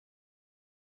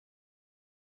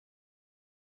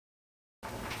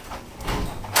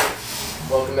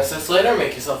Welcome, Mr. Slater.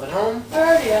 Make yourself at home. I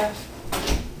already asked.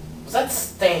 Was that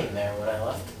stain there when I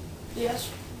left?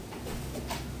 Yes.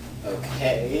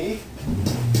 Okay.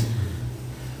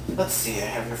 Let's see, I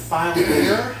have your file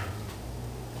here.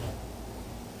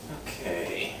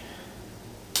 Okay.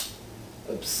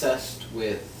 Obsessed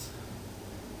with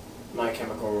My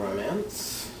Chemical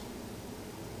Romance.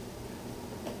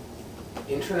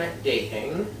 Internet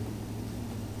dating.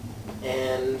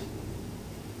 And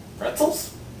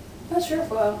pretzels? That's your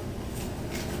file.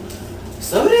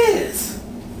 So it is!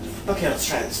 Okay, let's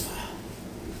try this file.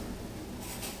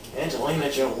 Angelina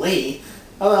Jolie?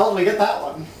 How the hell did we get that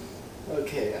one?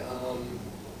 Okay,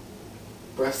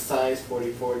 breast size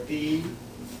 44D.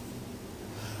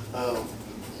 Oh.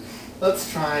 Let's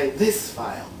try this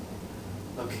file.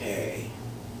 Okay.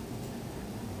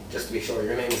 Just to be sure,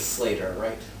 your name is Slater,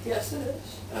 right? Yes, it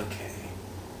is. Okay.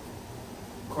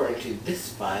 According to this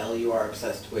file, you are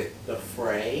obsessed with The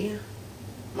Fray,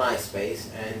 MySpace,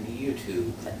 and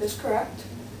YouTube. That is correct.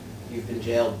 You've been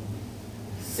jailed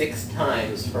 6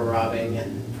 times for robbing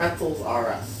Pretzels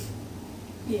R Us.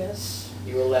 Yes.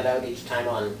 You were let out each time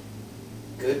on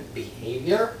good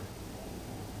behavior?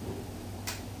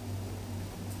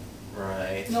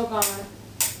 Right. No comment.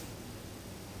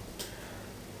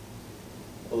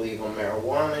 Illegal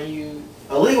marijuana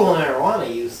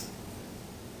use.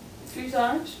 3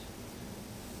 times?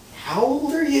 How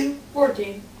old are you?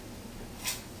 14.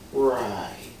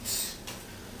 Right.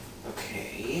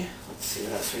 Okay, let's see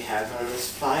what else we have on this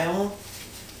file.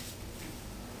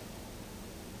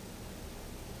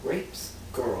 Rapes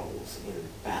girls in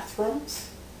bathrooms?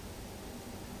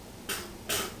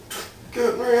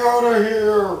 Get me out of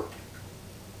here!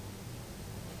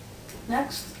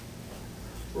 Next.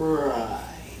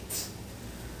 Right.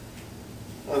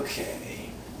 Okay.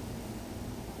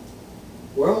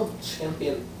 World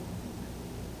champion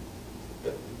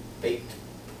baked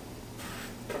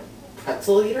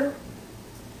pretzel eater?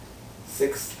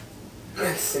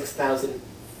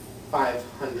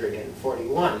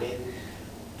 6,541 in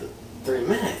 3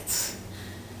 minutes.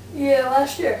 Yeah,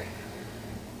 last year.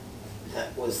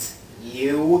 That was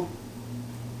you?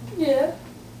 Yeah.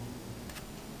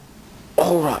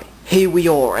 Alright, here we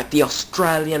are at the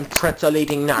Australian Pretzel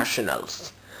Eating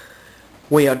Nationals.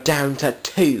 We are down to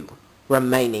 2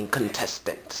 remaining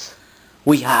contestants.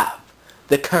 We have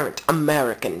the current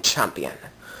American champion,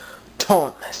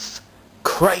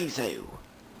 TomCrazoo,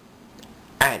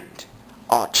 and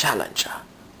our challenger,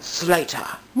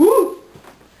 Slater. Woo!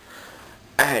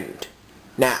 And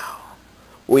now,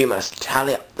 we must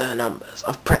tally up the numbers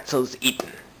of pretzels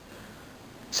eaten,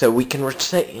 so we can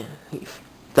receive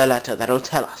the letter that'll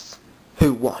tell us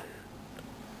who won.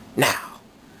 Now,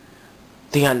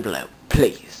 the envelope,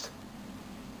 please.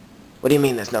 What do you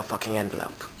mean there's no fucking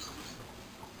envelope?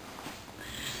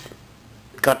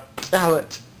 God damn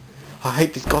it. I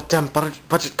hate these goddamn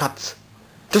budget cuts.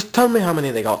 Just tell me how many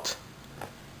they got.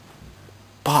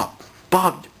 Bob,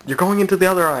 you're going into the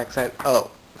other accent.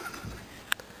 Oh.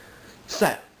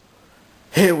 So,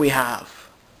 here we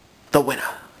have the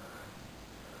winner.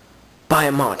 By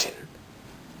a margin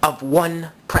of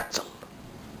 1 pretzel.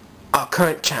 Our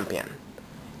current champion.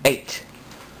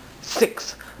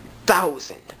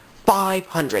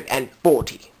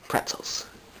 6,540 pretzels.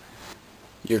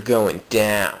 You're going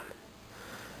down.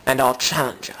 And our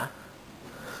challenger,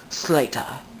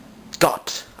 Slater,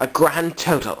 got a grand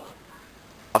total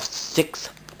of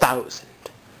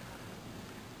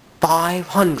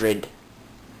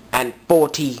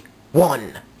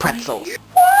 6,541 pretzels.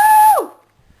 Woo!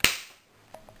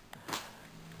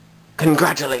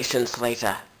 Congratulations,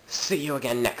 Slater. See you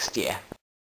again next year.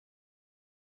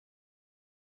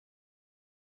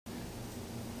 So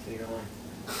you're on.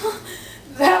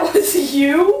 That was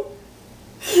you?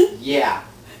 Yeah,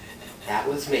 that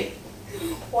was me.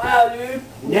 Wow, dude.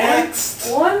 Next!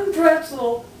 1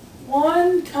 pretzel.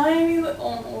 1 tiny oh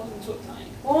no, it wasn't so tiny.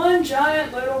 1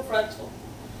 giant little pretzel.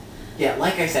 Yeah,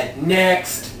 like I said,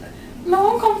 next!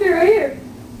 No, I'm comfy right here.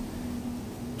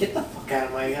 Get the fuck out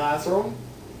of my classroom.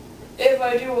 If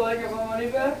I do, will I get my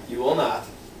money back? You will not.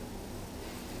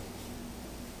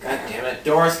 God damn it.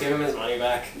 Doris, give him his money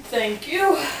back. Thank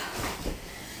you.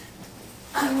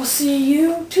 I will see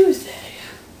you Tuesday.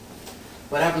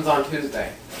 What happens on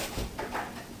Tuesday?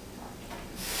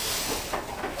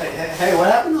 Hey,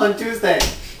 what happens on Tuesday?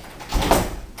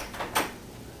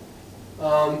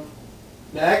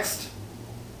 Next?